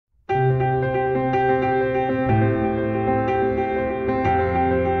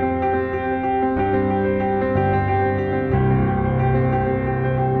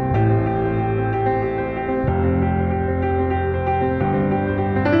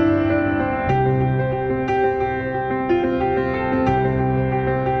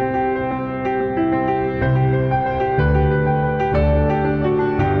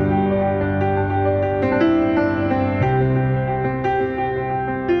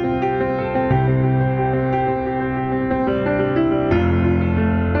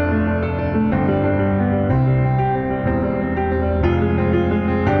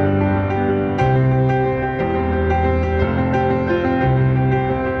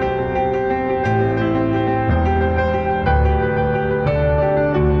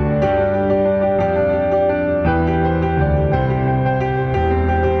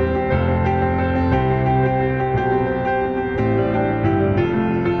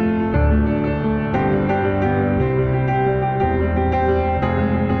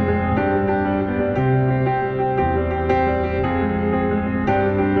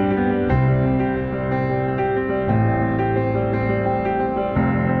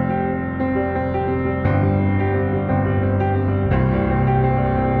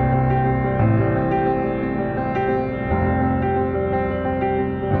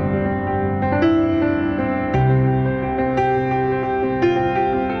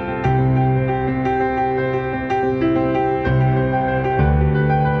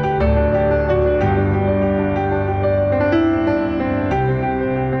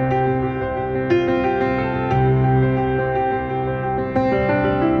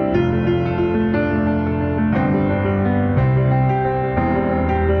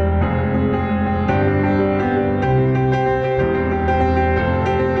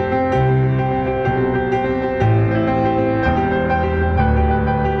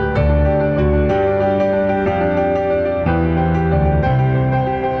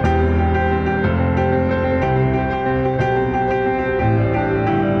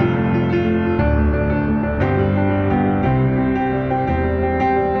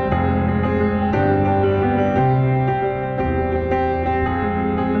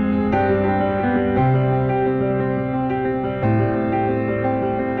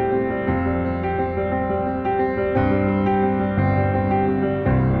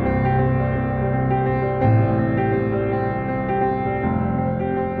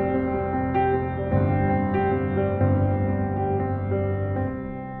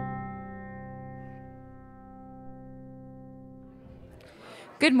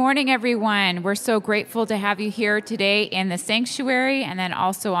Good morning, everyone. We're so grateful to have you here today in the sanctuary and then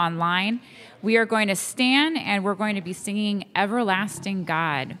also online. We are going to stand and we're going to be singing Everlasting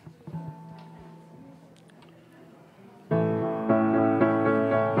God.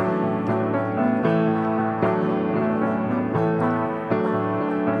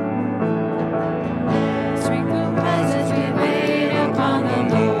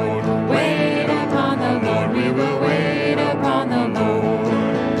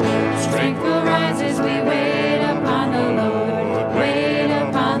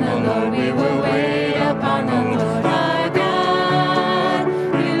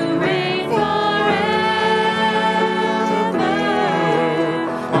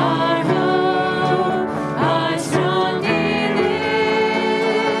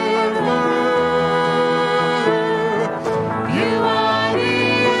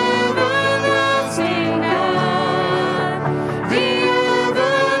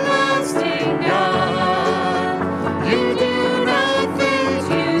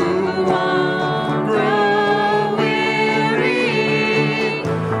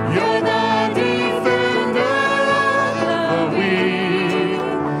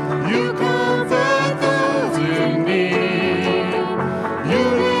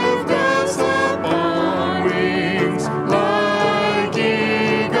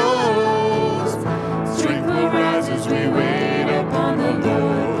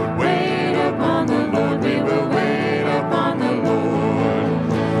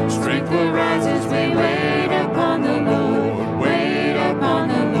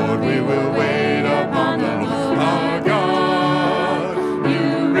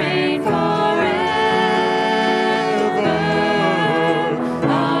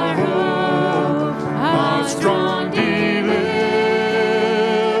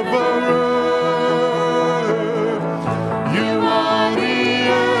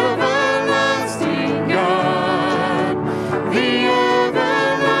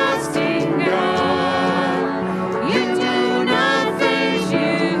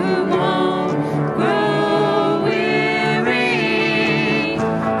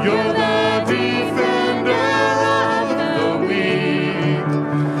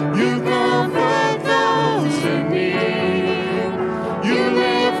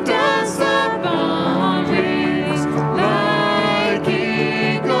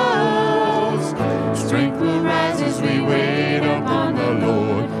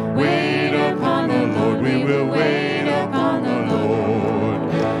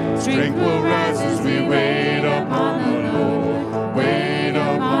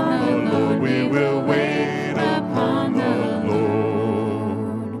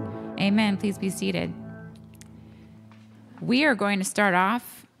 Please be seated. We are going to start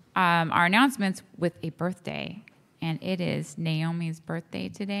off our announcements with a birthday, and it is Naomi's birthday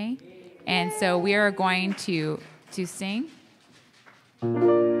today, and so we are going to sing.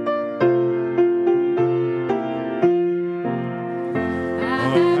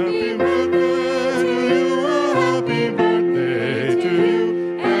 Happy birthday to you, happy birthday to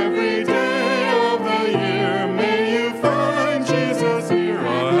you. Every day of the year, may you find Jesus here.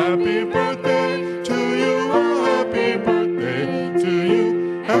 Happy birthday to you, happy birthday to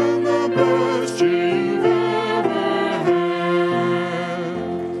you, and the best year you've ever had.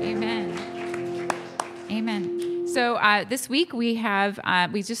 Amen. Amen. So this week we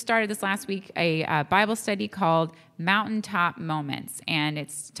just started this last week a Bible study called Mountaintop Moments, and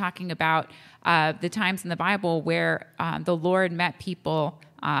it's talking about the times in the Bible where the Lord met people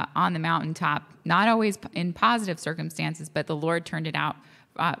on the mountaintop, not always in positive circumstances, but the Lord turned it out,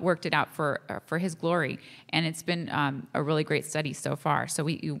 worked it out for His glory, and it's been a really great study so far. So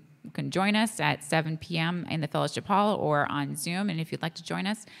you can join us at 7 p.m. in the Fellowship Hall or on Zoom, and if you'd like to join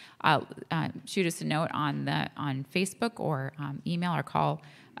us, shoot us a note on Facebook or email or call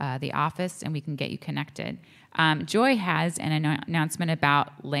the office, and we can get you connected. Joy has an announcement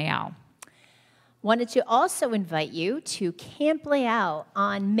about Lael. Wanted to also invite you to Camp Lael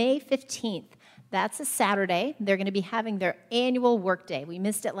on May 15th. That's a Saturday. They're going to be having their annual work day. We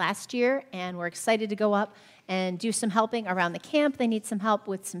missed it last year, and we're excited to go up and do some helping around the camp. They need some help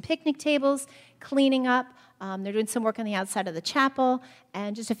with some picnic tables, cleaning up. They're doing some work on the outside of the chapel,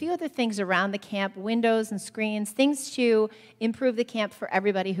 and just a few other things around the camp, windows and screens, things to improve the camp for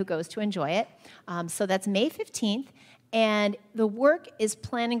everybody who goes to enjoy it. So that's May 15th. And the work is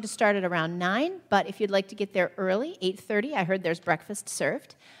planning to start at around 9, but if you'd like to get there early, 8:30, I heard there's breakfast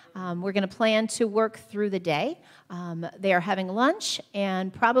served. We're going to plan to work through the day. They are having lunch,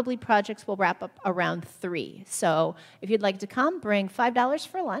 and probably projects will wrap up around 3. So if you'd like to come, bring $5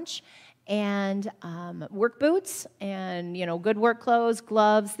 for lunch. and work boots and, good work clothes,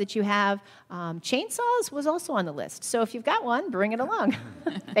 gloves that you have. Chainsaws was also on the list. So if you've got one, bring it along.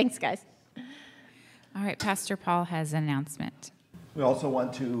 Thanks, guys. All right, Pastor Paul has an announcement. We also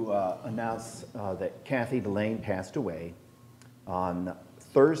want to announce that Kathy Delane passed away on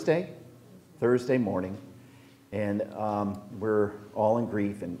Thursday morning, and we're all in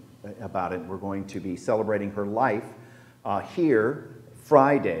grief about it. We're going to be celebrating her life here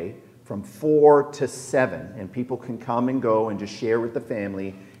Friday from 4 to 7, and people can come and go and just share with the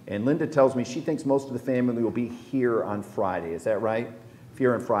family. And Linda tells me she thinks most of the family will be here on Friday. Is that right?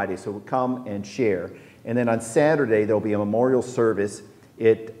 Here on Friday, so we'll come and share. And then on Saturday, there'll be a memorial service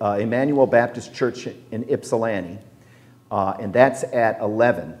at Emmanuel Baptist Church in Ypsilanti, and that's at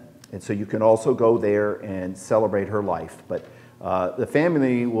 11. And so you can also go there and celebrate her life. But the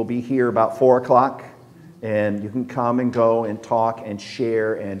family will be here about 4 o'clock, and you can come and go and talk and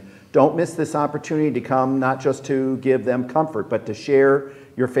share. And don't miss this opportunity to come, not just to give them comfort, but to share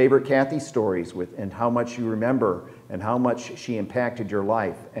your favorite Kathy stories with, and how much you remember and how much she impacted your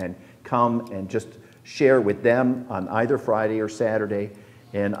life. And come and just share with them on either Friday or Saturday.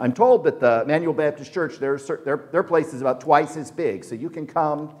 And I'm told that the Emmanuel Baptist Church, their place is about twice as big, so you can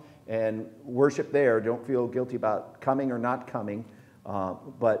come and worship there. Don't feel guilty about coming or not coming,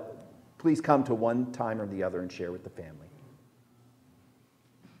 but please come to one time or the other and share with the family.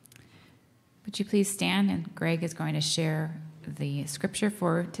 Would you please stand, and Greg is going to share the scripture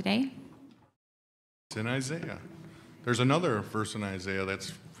for today. It's in Isaiah. There's another verse in Isaiah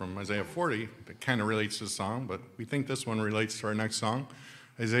that's from Isaiah 40 that kind of relates to the song, but we think this one relates to our next song.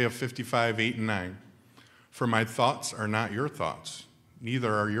 Isaiah 55, 8 and 9. For my thoughts are not your thoughts,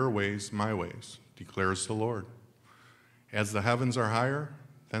 neither are your ways my ways, declares the Lord. As the heavens are higher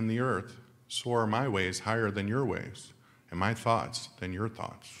than the earth, so are my ways higher than your ways, and my thoughts than your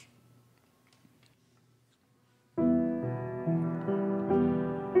thoughts.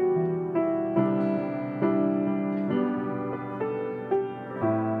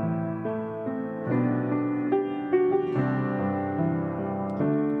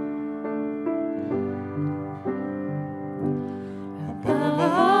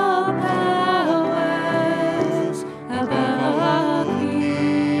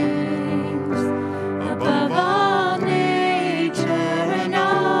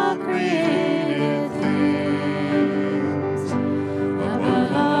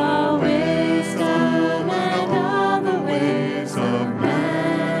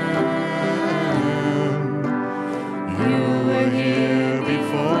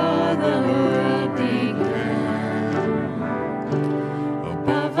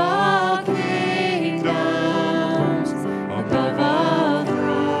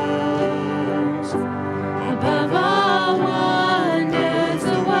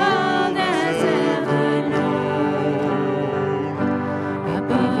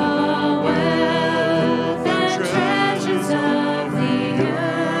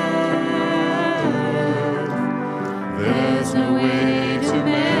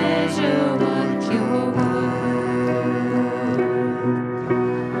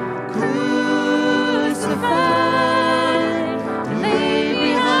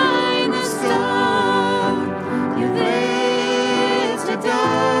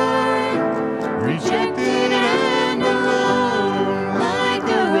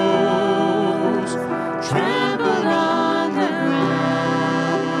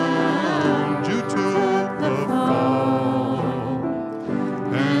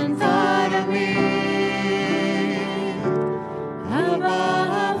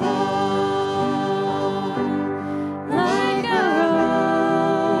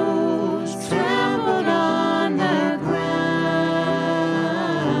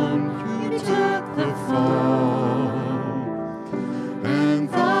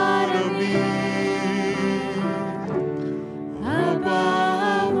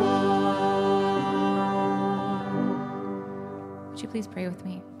 Please pray with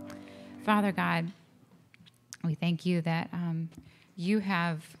me. Father God, we thank you that you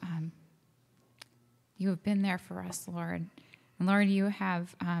have been there for us, Lord. And Lord, you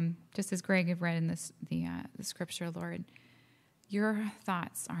have, just as Greg had read in the scripture, Lord, your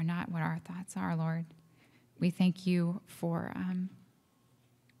thoughts are not what our thoughts are, Lord. We thank you for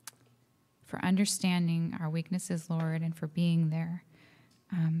understanding our weaknesses, Lord, and for being there.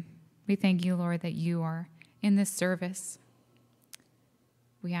 We thank you, Lord, that you are in this service.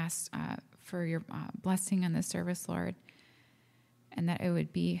 We ask for your blessing on this service, Lord, and that it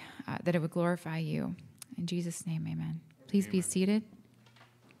would be that it would glorify you. In Jesus' name, amen. Please be seated.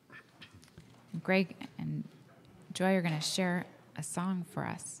 Greg and Joy are going to share a song for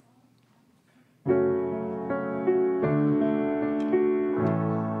us.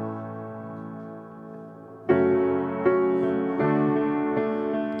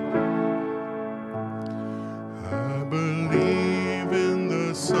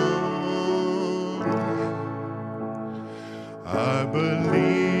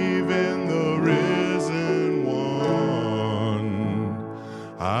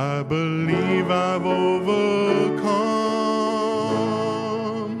 believe I've overcome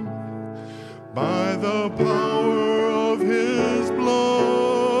by the power of his blood.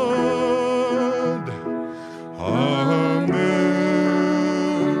 Amen.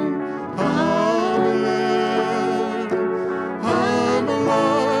 Amen. I'm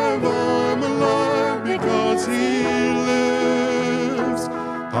alive because he lives.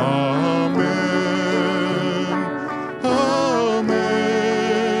 Amen. Amen.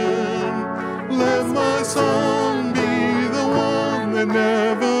 Let my song be the one that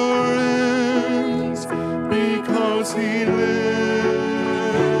never ends, because he lives.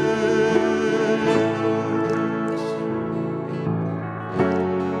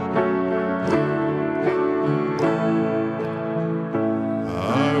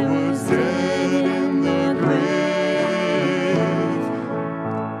 I was dead in the grave.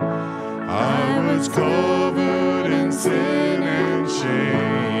 I was covered in sin and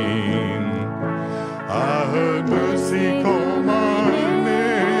shame. I heard mercy call my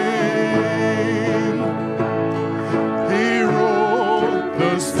name. He rolled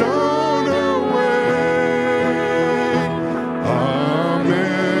the stone away. Amen.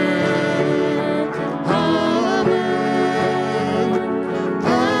 Amen.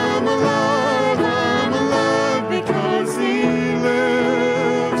 I'm alive because he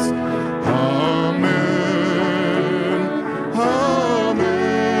lives. Amen. Amen.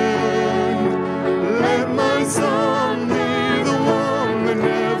 Let my song be the one that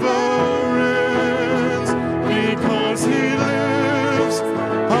never ends, because he lives.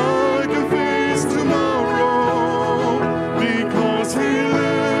 I can face tomorrow, because he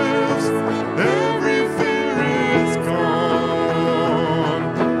lives. Every fear is gone.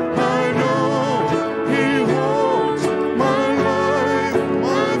 I know he holds my life,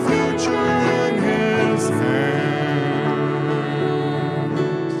 my future in his hands.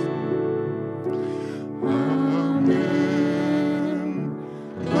 Amen.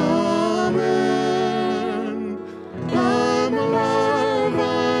 Amen. I'm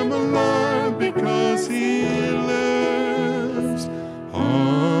alive because he lives.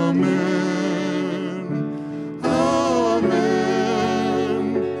 Amen. Amen.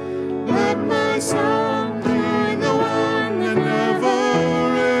 Let my song be the one that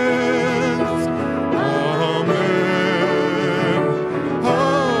never ends. Amen.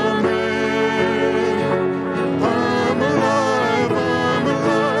 Amen. I'm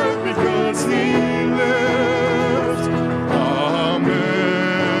alive because he lives. Amen.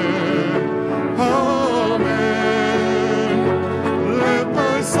 Amen. Let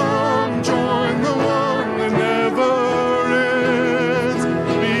my song join the one that never ends,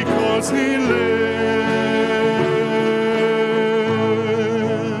 because he lives.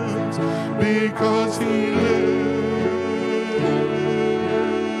 Because he lives.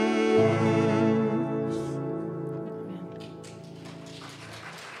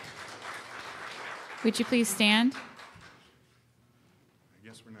 Would you please stand? I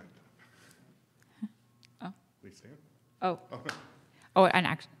guess we're not done. Oh. Please stand. Oh, and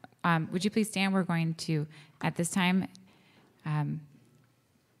actually, would you please stand? We're going to, at this time,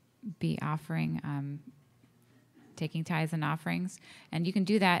 be offering, taking tithes and offerings. And you can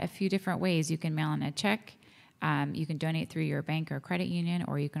do that a few different ways. You can mail in a check. You can donate through your bank or credit union,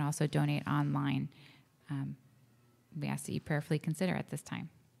 or you can also donate online. We ask that you prayerfully consider at this time.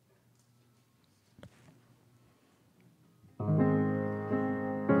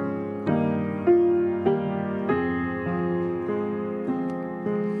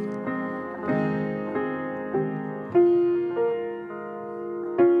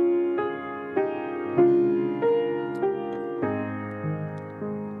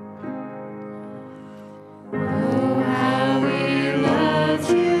 Loved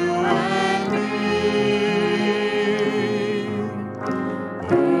you and me.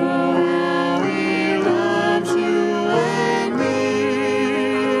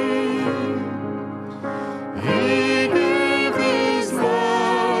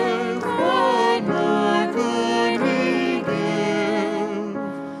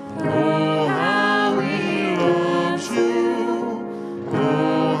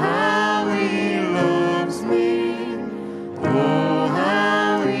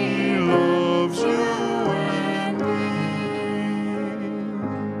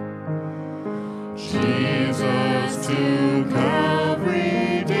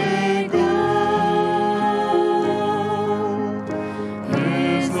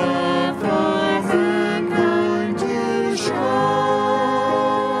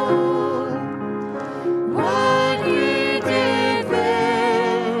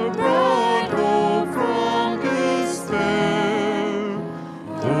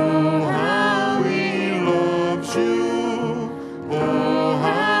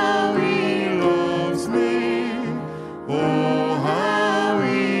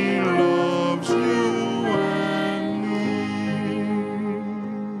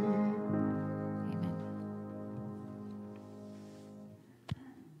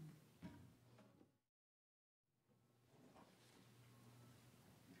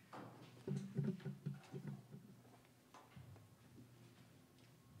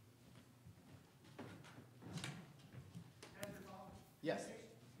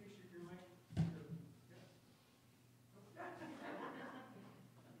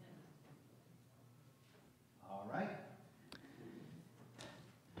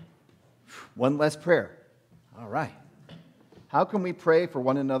 One less prayer. All right. How can we pray for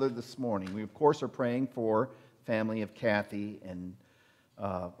one another this morning? We, of course, are praying for family of Kathy and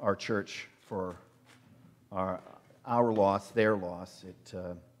our church for our loss, their loss. It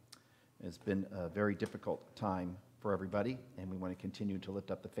has been a very difficult time for everybody, and we want to continue to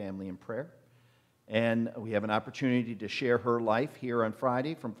lift up the family in prayer. And we have an opportunity to share her life here on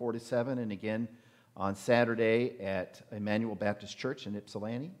Friday from 4 to 7, and again on Saturday at Emmanuel Baptist Church in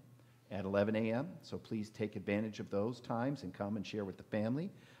Ypsilanti at 11 a.m. So please take advantage of those times and come and share with the family.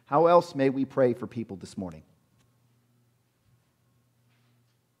 How else may we pray for people this morning?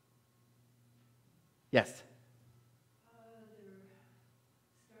 Yes? They're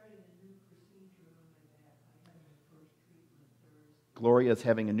starting a new procedure on my back. I had my first treatment Thursday. Gloria's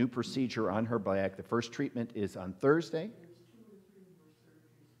having a new procedure on her back. The first treatment is on Thursday. There's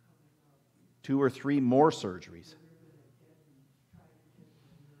 2 or 3 more surgeries coming up. 2 or 3 more surgeries.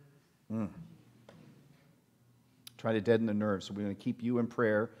 Try to deaden the nerves. Try to deaden the nerves. So we're going to keep you in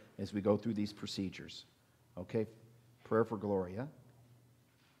prayer as we go through these procedures. Okay? Prayer for Gloria.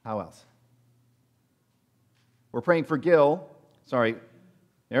 How else? We're praying for Gil. Sorry.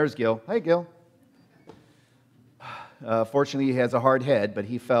 There's Gil. Hey, Gil. Fortunately, he has a hard head, but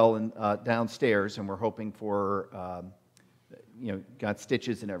he fell downstairs, and we're hoping for, got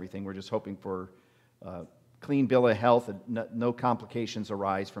stitches and everything. We're just hoping for clean bill of health and no complications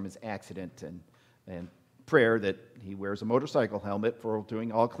arise from his accident, and prayer that he wears a motorcycle helmet for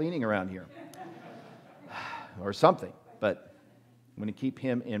doing all cleaning around here or something. But I'm going to keep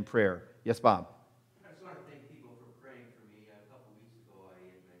him in prayer. Yes, Bob? I just want to thank people for praying for me. A couple weeks ago, I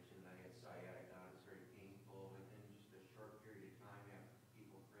had mentioned I had sciatica. It was very painful. Within just a short period of time after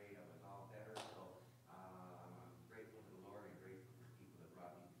people prayed, I was all better. So I'm grateful to the Lord and grateful for the people that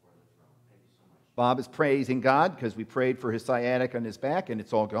brought me before the throne. Thank you so much. Bob is praising God because we prayed for his sciatica on his back, and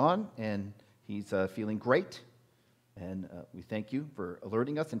it's all gone, and he's feeling great. And we thank you for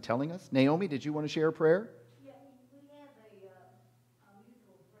alerting us and telling us. Naomi, did you want to share a prayer? Yeah, we have a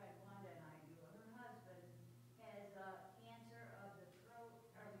mutual friend, Wanda and I do. Her husband has cancer of the throat,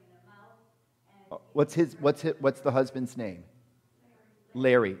 the mouth. And What's the husband's name?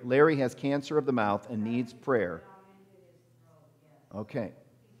 Larry. Larry has cancer of the mouth and needs prayer. Okay.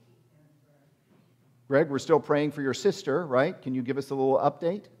 Greg, we're still praying for your sister, right? Can you give us a little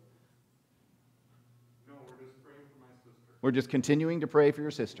update? No, we're just praying for my sister. We're just continuing to pray for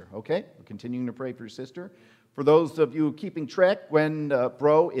your sister, okay? We're continuing to pray for your sister. For those of you keeping track, when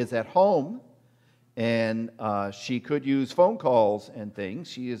Bro is at home and she could use phone calls and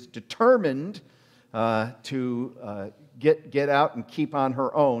things, she is determined to get out and keep on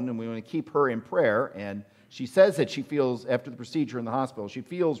her own, and we want to keep her in prayer. And she says that she feels, after the procedure in the hospital, she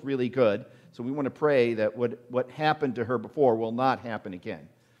feels really good. So we want to pray that what happened to her before will not happen again.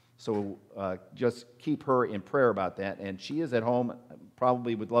 So just keep her in prayer about that. And she is at home,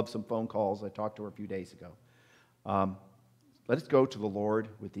 probably would love some phone calls. I talked to her a few days ago. Let us go to the Lord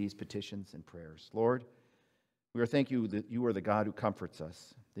with these petitions and prayers. Lord, we thank you that you are the God who comforts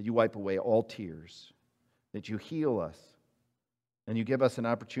us, that you wipe away all tears, that you heal us, and you give us an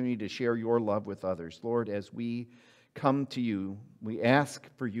opportunity to share your love with others. Lord, as we come to you, we ask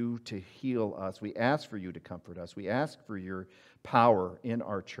for you to heal us. We ask for you to comfort us. We ask for your power in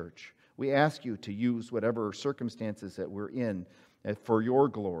our church. We ask you to use whatever circumstances that we're in for your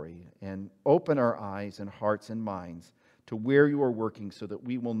glory, and open our eyes and hearts and minds to where you are working so that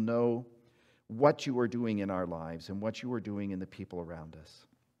we will know what you are doing in our lives and what you are doing in the people around us.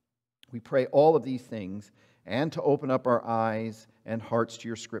 We pray all of these things and to open up our eyes and hearts to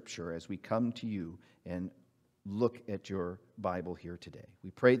your scripture as we come to you and look at your Bible here today.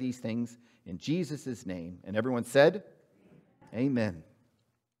 We pray these things in Jesus' name. And everyone said, Amen.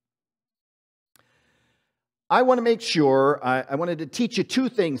 I want to make sure, I wanted to teach you 2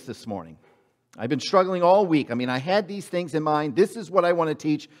 things this morning. I've been struggling all week. I had these things in mind. This is what I want to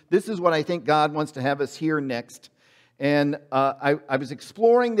teach. This is what I think God wants to have us hear next. And I was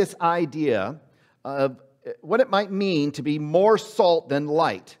exploring this idea of what it might mean to be more salt than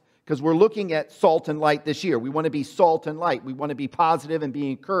light. Because we're looking at salt and light this year. We want to be salt and light. We want to be positive and be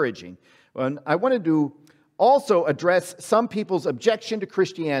encouraging. And I wanted to also address some people's objection to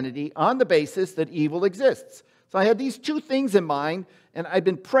Christianity on the basis that evil exists. So I had these 2 things in mind, and I've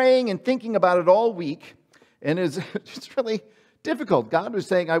been praying and thinking about it all week, and it's really difficult. God was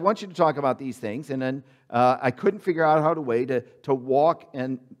saying, I want you to talk about these things, and then I couldn't figure out how to walk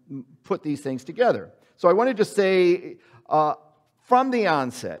and put these things together. So I wanted to say from the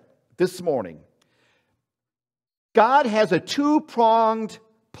onset this morning, God has a 2-pronged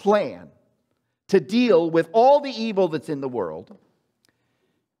plan to deal with all the evil that's in the world.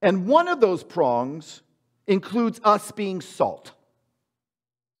 And one of those prongs includes us being salt.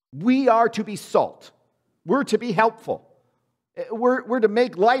 We are to be salt. We're to be helpful. We're to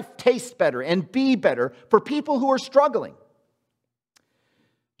make life taste better and be better for people who are struggling.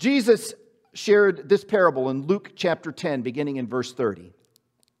 Jesus shared this parable in Luke chapter 10, beginning in verse 30.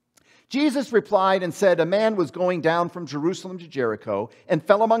 Jesus replied and said, a man was going down from Jerusalem to Jericho and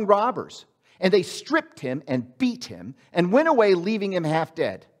fell among robbers. And they stripped him and beat him and went away, leaving him half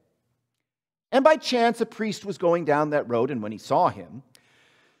dead. And by chance a priest was going down that road, and when he saw him,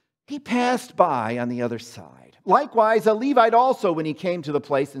 he passed by on the other side. Likewise, a Levite also, when he came to the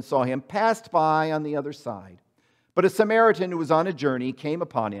place and saw him, passed by on the other side. But a Samaritan who was on a journey came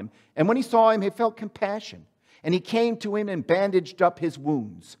upon him, and when he saw him, he felt compassion. And he came to him and bandaged up his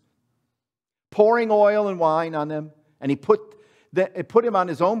wounds, pouring oil and wine on them. And he put him on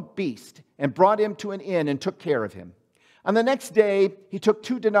his own beast and brought him to an inn and took care of him. On the next day, he took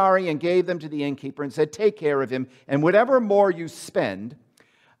 2 denarii and gave them to the innkeeper and said, take care of him, and whatever more you spend,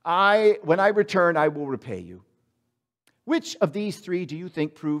 when I return, I will repay you. Which of these 3 do you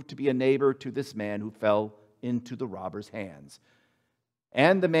think proved to be a neighbor to this man who fell into the robber's hands?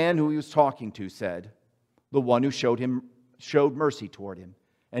 And the man who he was talking to said, the one who showed mercy toward him.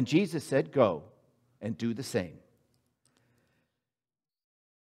 And Jesus said, go and do the same.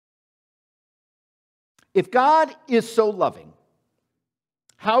 If God is so loving,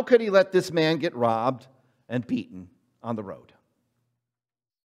 how could he let this man get robbed and beaten on the road?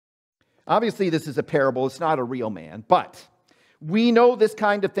 Obviously, this is a parable. It's not a real man, but we know this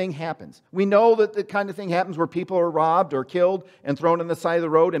kind of thing happens. We know that the kind of thing happens where people are robbed or killed and thrown on the side of the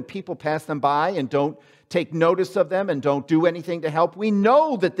road, and people pass them by and don't take notice of them and don't do anything to help. We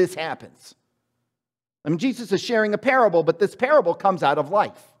know that this happens. I mean, Jesus is sharing a parable, but this parable comes out of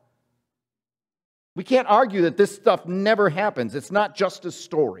life. We can't argue that this stuff never happens. It's not just a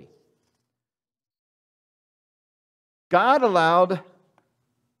story. God allowed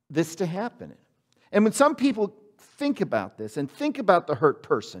this to happen. And when some people think about this and think about the hurt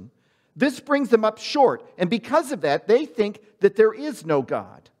person, this brings them up short. And because of that, they think that there is no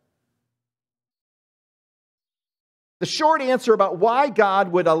God. The short answer about why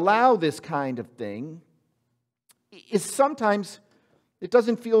God would allow this kind of thing is sometimes it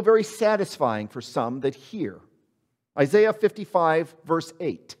doesn't feel very satisfying for some that hear. Isaiah 55, verse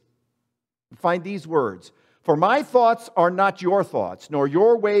 8. We find these words. For my thoughts are not your thoughts, nor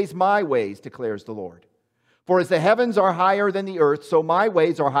your ways my ways, declares the Lord. For as the heavens are higher than the earth, so my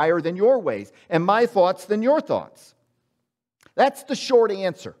ways are higher than your ways, and my thoughts than your thoughts. That's the short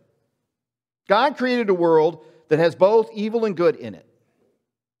answer. God created a world that has both evil and good in it.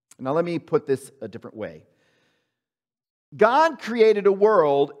 Now let me put this a different way. God created a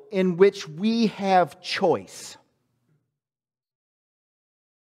world in which we have choice.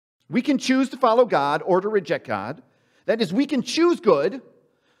 We can choose to follow God or to reject God. That is, we can choose good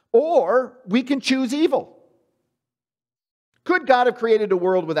or we can choose evil. Could God have created a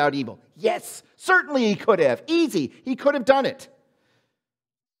world without evil? Yes, certainly he could have. Easy, he could have done it.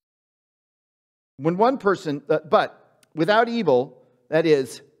 When one person, but without evil, that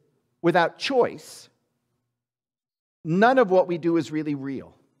is, without choice, none of what we do is really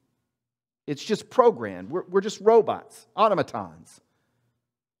real. It's just programmed. We're just robots, automatons.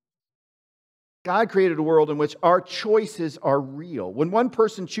 God created a world in which our choices are real. When one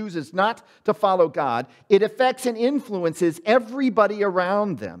person chooses not to follow God, it affects and influences everybody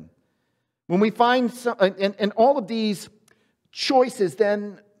around them. When we find and all of these choices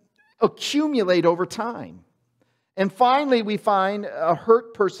then accumulate over time. And finally, we find a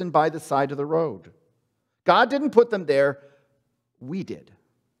hurt person by the side of the road. God didn't put them there, we did.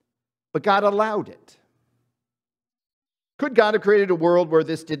 But God allowed it. Could God have created a world where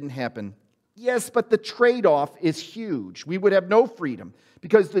this didn't happen? Yes, but the trade-off is huge. We would have no freedom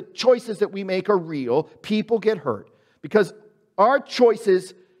because the choices that we make are real. People get hurt because our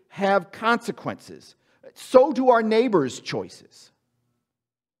choices have consequences. So do our neighbors' choices.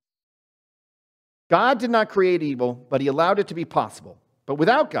 God did not create evil, but he allowed it to be possible. But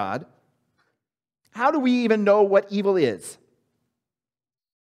without God, how do we even know what evil is?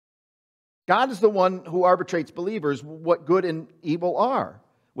 God is the one who arbitrates believers what good and evil are.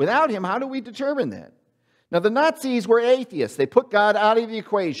 Without him, how do we determine that? Now, the Nazis were atheists. They put God out of the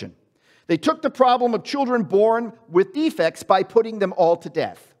equation. They took the problem of children born with defects by putting them all to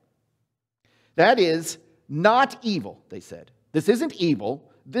death. That is not evil, they said. This isn't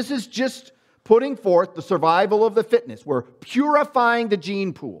evil. This is just putting forth the survival of the fittest. We're purifying the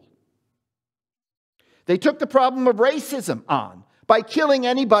gene pool. They took the problem of racism on by killing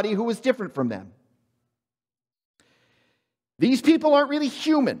anybody who was different from them. These people aren't really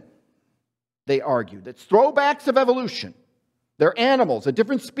human, they argued. It's throwbacks of evolution. They're animals, a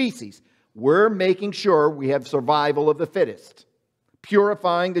different species. We're making sure we have survival of the fittest,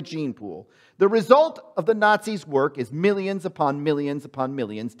 purifying the gene pool. The result of the Nazis' work is millions upon millions upon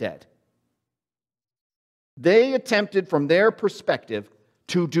millions dead. They attempted, from their perspective,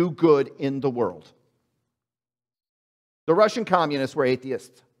 to do good in the world. The Russian communists were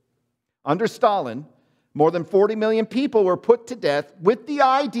atheists. Under Stalin, more than 40 million people were put to death with the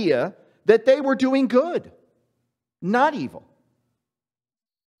idea that they were doing good, not evil.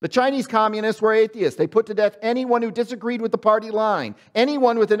 The Chinese communists were atheists. They put to death anyone who disagreed with the party line,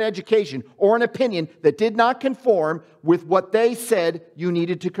 anyone with an education or an opinion that did not conform with what they said you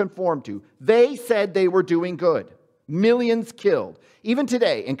needed to conform to. They said they were doing good. Millions killed. Even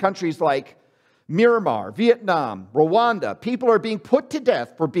today, in countries like Myanmar, Vietnam, Rwanda, people are being put to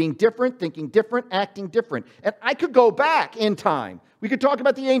death for being different, thinking different, acting different. And I could go back in time. We could talk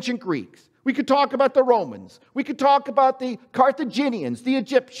about the ancient Greeks. We could talk about the Romans. We could talk about the Carthaginians, the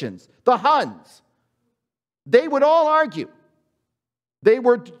Egyptians, the Huns. They would all argue they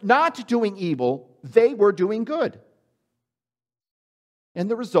were not doing evil, they were doing good. And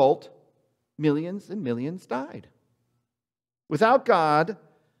the result, millions and millions died. Without God,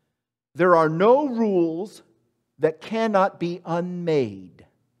 there are no rules that cannot be unmade.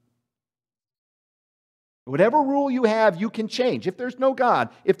 Whatever rule you have, you can change. If there's no God,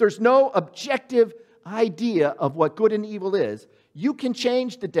 if there's no objective idea of what good and evil is, you can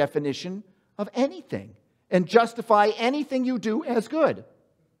change the definition of anything and justify anything you do as good.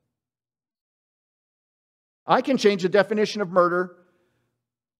 I can change the definition of murder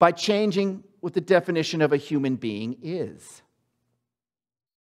by changing what the definition of a human being is.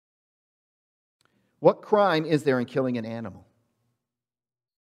 What crime is there in killing an animal?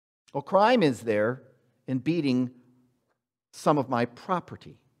 Well, crime is there in beating some of my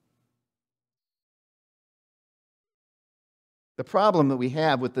property. The problem that we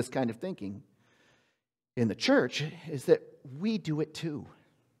have with this kind of thinking in the church is that we do it too.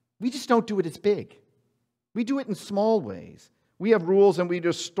 We just don't do it as big. We do it in small ways. We have rules and we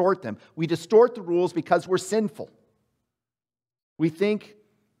distort them. We distort the rules because we're sinful. We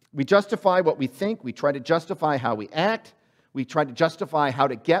justify what we think. We try to justify how we act. We try to justify how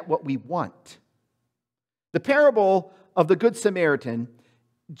to get what we want. The parable of the Good Samaritan,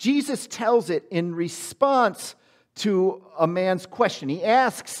 Jesus tells it in response to a man's question. He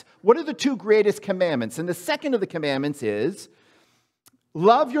asks, what are the two greatest commandments? And the second of the commandments is,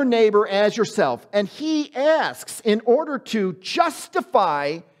 love your neighbor as yourself. And he asks, in order to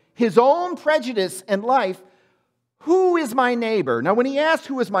justify his own prejudice and life, who is my neighbor? Now, when he asked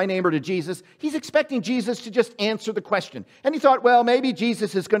who is my neighbor to Jesus, he's expecting Jesus to just answer the question. And he thought, well, maybe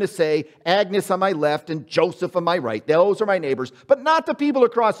Jesus is going to say, Agnes on my left and Joseph on my right. Those are my neighbors, but not the people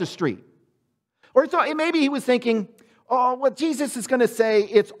across the street. Or maybe he was thinking, oh, well, Jesus is going to say,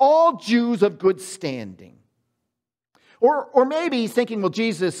 it's all Jews of good standing. Or maybe he's thinking, well,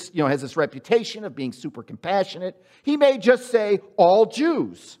 Jesus, has this reputation of being super compassionate. He may just say, all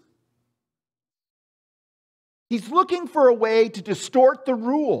Jews. He's looking for a way to distort the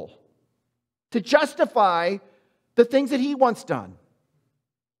rule, to justify the things that he wants done.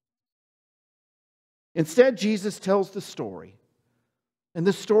 Instead, Jesus tells the story. And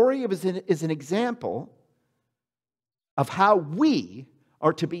the story is an example of how we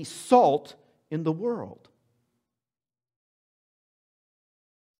are to be salt in the world.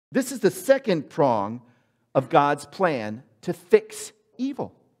 This is the second prong of God's plan to fix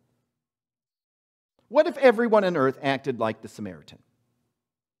evil. What if everyone on earth acted like the Samaritan?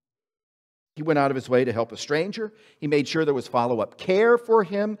 He went out of his way to help a stranger. He made sure there was follow-up care for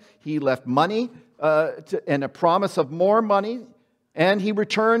him. He left money and a promise of more money. And he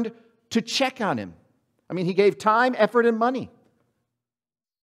returned to check on him. He gave time, effort, and money.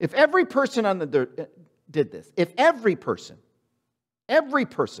 If every person on the earth did this, if every person,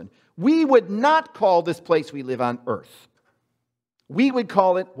 we would not call this place we live on earth. We would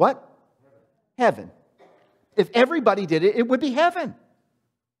call it what? Heaven. If everybody did it, it would be heaven.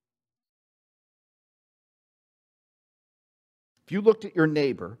 If you looked at your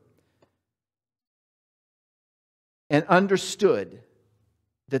neighbor and understood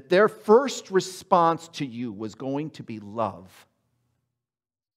that their first response to you was going to be love,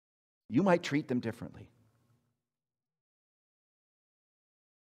 you might treat them differently.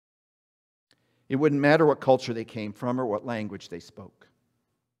 It wouldn't matter what culture they came from or what language they spoke.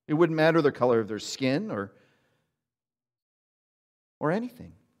 It wouldn't matter the color of their skin or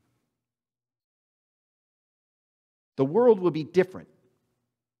anything. The world will be different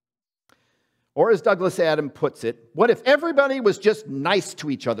Or as Douglas Adams puts it, what if everybody was just nice to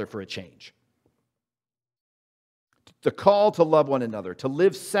each other for a change? The call to love one another, to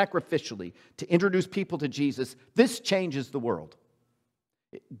live sacrificially, to introduce people to Jesus, this changes the world.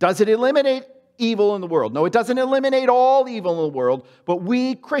 Does it eliminate evil in the world? No, it doesn't eliminate all evil in the world, but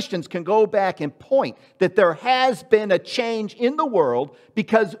we Christians can go back and point that there has been a change in the world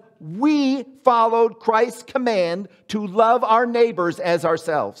because we followed Christ's command to love our neighbors as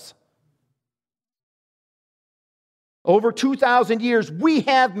ourselves. Over 2,000 years, we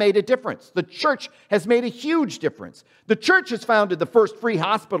have made a difference. The church has made a huge difference. The church has founded the first free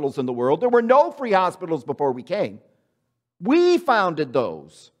hospitals in the world. There were no free hospitals before we came. We founded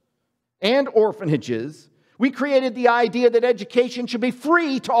those and orphanages. We created the idea that education should be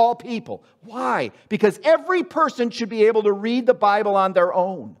free to all people. Why? Because every person should be able to read the Bible on their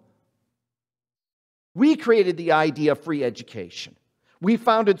own. We created the idea of free education. We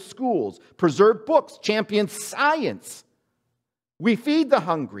founded schools, preserved books, championed science. We feed the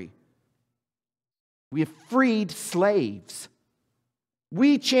hungry. We have freed slaves.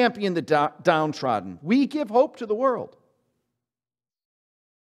 We champion the downtrodden. We give hope to the world.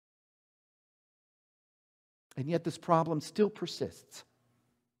 And yet this problem still persists.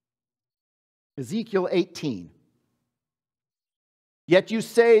 Ezekiel 18. Yet you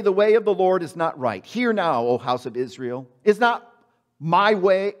say the way of the Lord is not right. Hear now, O house of Israel. Is my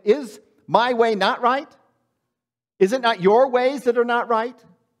way not right? Is it not your ways that are not right?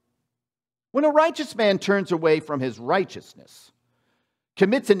 When a righteous man turns away from his righteousness,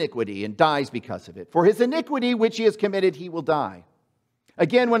 commits iniquity and dies because of it, for his iniquity which he has committed, he will die.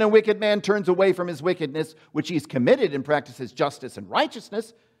 Again, when a wicked man turns away from his wickedness, which he has committed, and practices justice and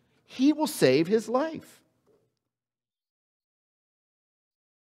righteousness, he will save his life.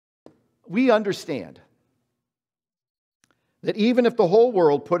 We understand that even if the whole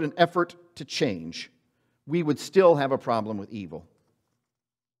world put an effort to change, we would still have a problem with evil.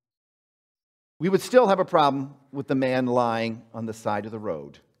 We would still have a problem with the man lying on the side of the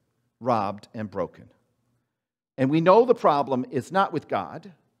road, robbed and broken. And we know the problem is not with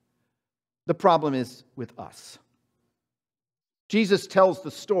God. The problem is with us. Jesus tells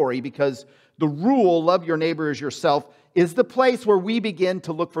the story because the rule, love your neighbor as yourself, is the place where we begin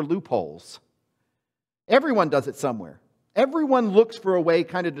to look for loopholes. Everyone does it somewhere. Everyone looks for a way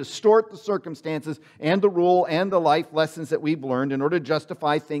kind of distort the circumstances and the rule and the life lessons that we've learned in order to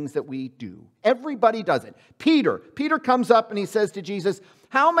justify things that we do. Everybody does it. Peter comes up and he says to Jesus,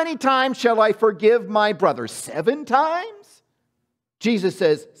 how many times shall I forgive my brother? 7 times? Jesus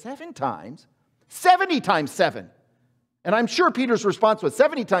says, 7 times? 70 times 7. And I'm sure Peter's response was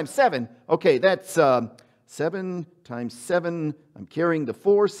 70 times 7. Okay, that's 7 times 7. I'm carrying the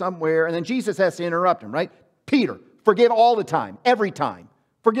 4 somewhere. And then Jesus has to interrupt him, right? Peter, forgive all the time, every time.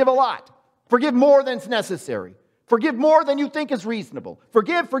 Forgive a lot. Forgive more than is necessary. Forgive more than you think is reasonable.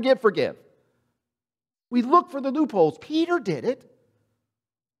 Forgive, forgive, forgive. We look for the loopholes. Peter did it.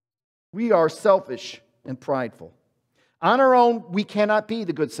 We are selfish and prideful. On our own, we cannot be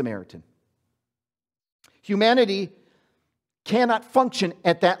the Good Samaritan. Humanity cannot function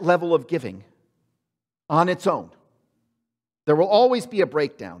at that level of giving on its own. There will always be a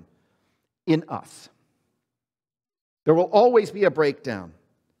breakdown in us. There will always be a breakdown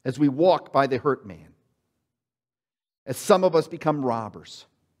as we walk by the hurt man. As some of us become robbers.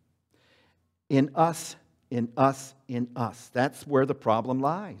 In us, in us, in us. That's where the problem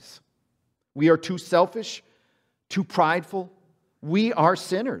lies. We are too selfish, too prideful. We are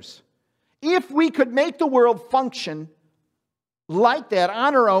sinners. If we could make the world function like that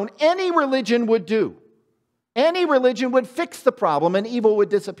on our own, any religion would do. Any religion would fix the problem and evil would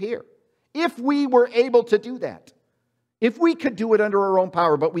disappear. If we were able to do that. If we could do it under our own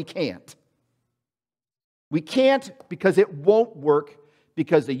power, but we can't. We can't because it won't work,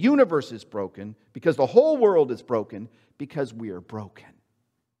 because the universe is broken, because the whole world is broken, because we are broken.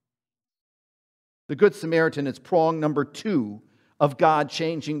 The Good Samaritan is prong number 2 of God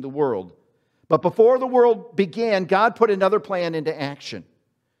changing the world. But before the world began, God put another plan into action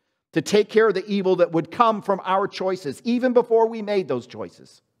to take care of the evil that would come from our choices, even before we made those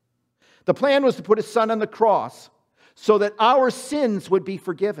choices. The plan was to put His Son on the cross so that our sins would be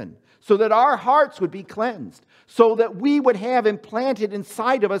forgiven, so that our hearts would be cleansed, so that we would have implanted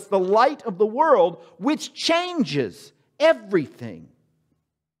inside of us the light of the world, which changes everything.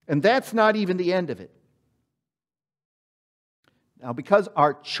 And that's not even the end of it. Now, because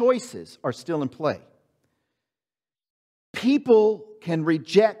our choices are still in play, people can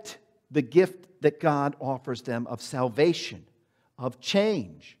reject the gift that God offers them of salvation, of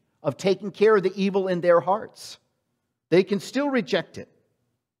change, of taking care of the evil in their hearts. They can still reject it.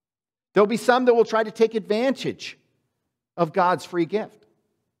 There'll be some that will try to take advantage of God's free gift.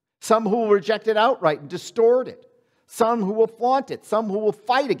 Some who will reject it outright and distort it. Some who will flaunt it. Some who will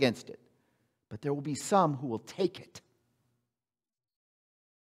fight against it. But there will be some who will take it.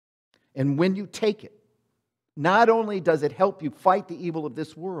 And when you take it, not only does it help you fight the evil of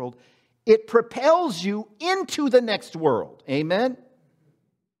this world, it propels you into the next world. Amen?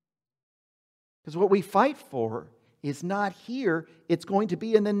 Because what we fight for is not here, it's going to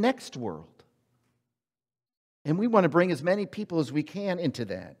be in the next world. And we want to bring as many people as we can into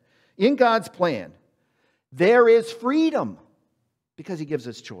that. In God's plan, there is freedom because He gives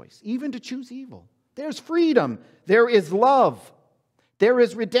us choice, even to choose evil. There's freedom. There is love. There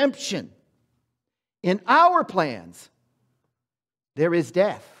is redemption. In our plans, there is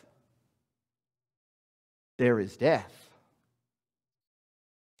death. There is death.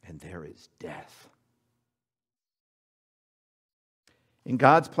 And there is death. In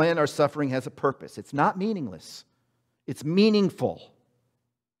God's plan, our suffering has a purpose. It's not meaningless. It's meaningful.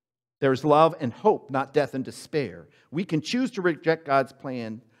 There's love and hope, not death and despair. We can choose to reject God's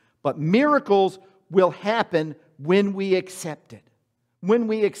plan, but miracles will happen when we accept it, when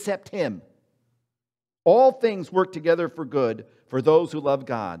we accept Him. All things work together for good for those who love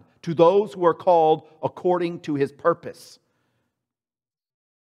God, to those who are called according to His purpose.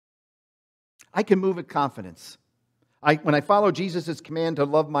 I can move with confidence. When I follow Jesus' command to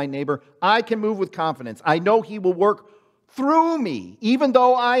love my neighbor, I can move with confidence. I know He will work through me, even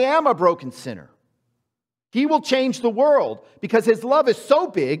though I am a broken sinner. He will change the world because His love is so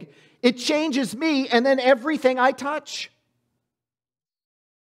big, it changes me and then everything I touch.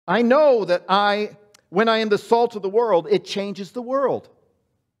 I know that when I am the salt of the world, it changes the world.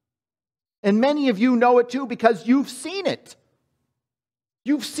 And many of you know it too because you've seen it.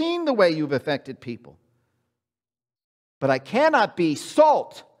 You've seen the way you've affected people. But I cannot be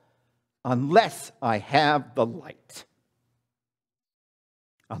salt unless I have the light.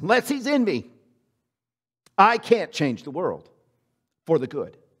 Unless He's in me, I can't change the world for the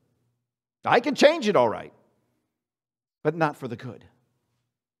good. I can change it all right, but not for the good.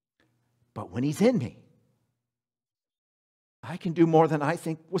 But when He's in me, I can do more than I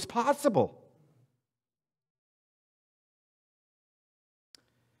think was possible.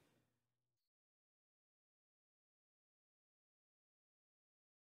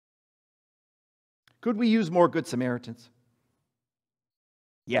 Could we use more Good Samaritans?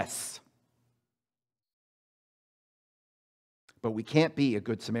 Yes. But we can't be a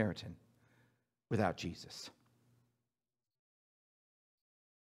Good Samaritan without Jesus.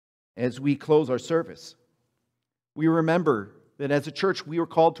 As we close our service, we remember that as a church we were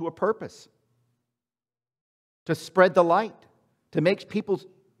called to a purpose. To spread the light. To make people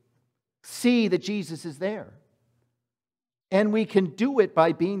see that Jesus is there. And we can do it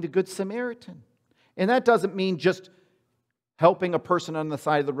by being the Good Samaritan. And that doesn't mean just helping a person on the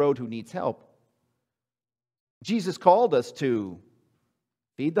side of the road who needs help. Jesus called us to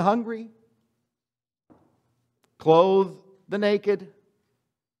feed the hungry, clothe the naked,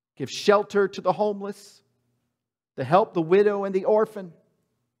 give shelter to the homeless, to help the widow and the orphan.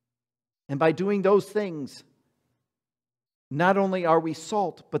 And by doing those things, not only are we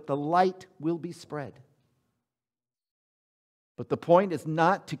salt, but the light will be spread. But the point is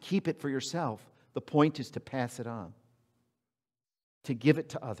not to keep it for yourself. The point is to pass it on, to give it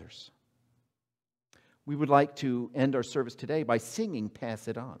to others. We would like to end our service today by singing Pass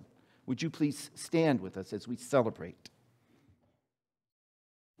It On. Would you please stand with us as we celebrate?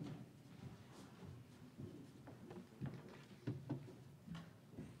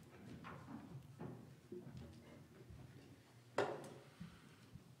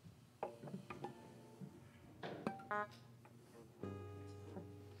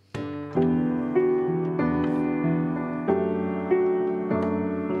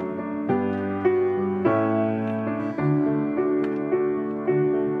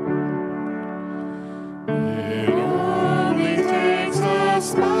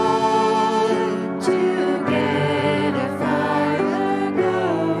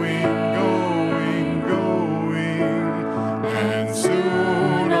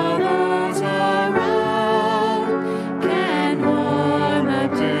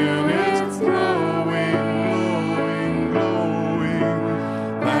 It's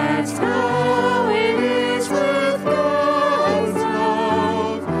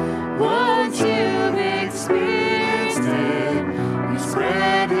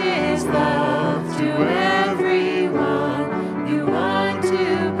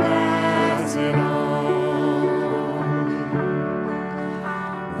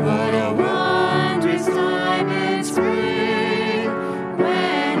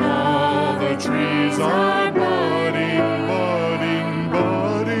trees are budding, budding,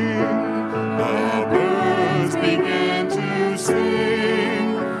 budding. The birds begin to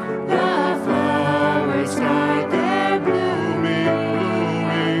sing. The flowers start their blooming,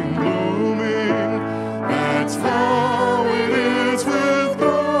 blooming, blooming. That's how it is with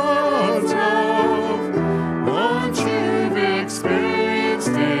God's love. Once you've experienced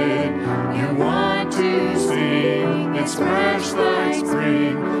it, you want to sing. It's fresh like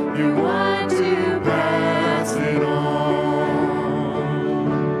spring. You want to pass it on.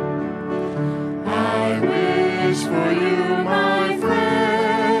 I wish for you, my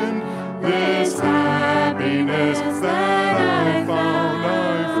friend, this happiness that I found,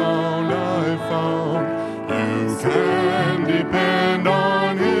 You can depend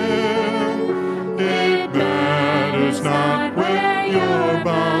on Him. It matters not where you're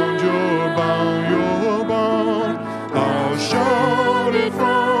bound, you're bound, you're bound. I'll shout it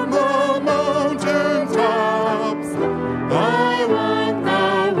from the mountaintops. I want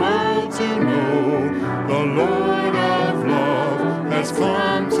the world to know the Lord of love has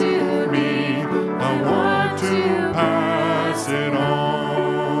come to me. I want to pass it on.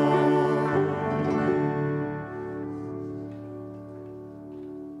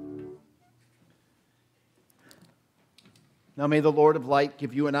 Now may the Lord of light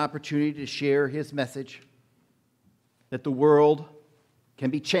give you an opportunity to share His message, that the world can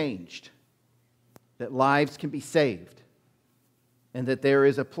be changed, that lives can be saved, and that there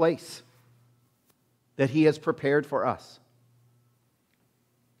is a place that He has prepared for us.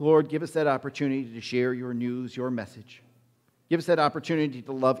 Lord, give us that opportunity to share your news, your message. Give us that opportunity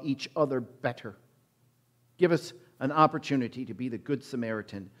to love each other better. Give us an opportunity to be the Good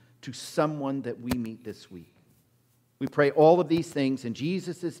Samaritan to someone that we meet this week. We pray all of these things in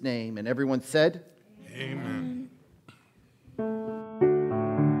Jesus' name, and everyone said, Amen.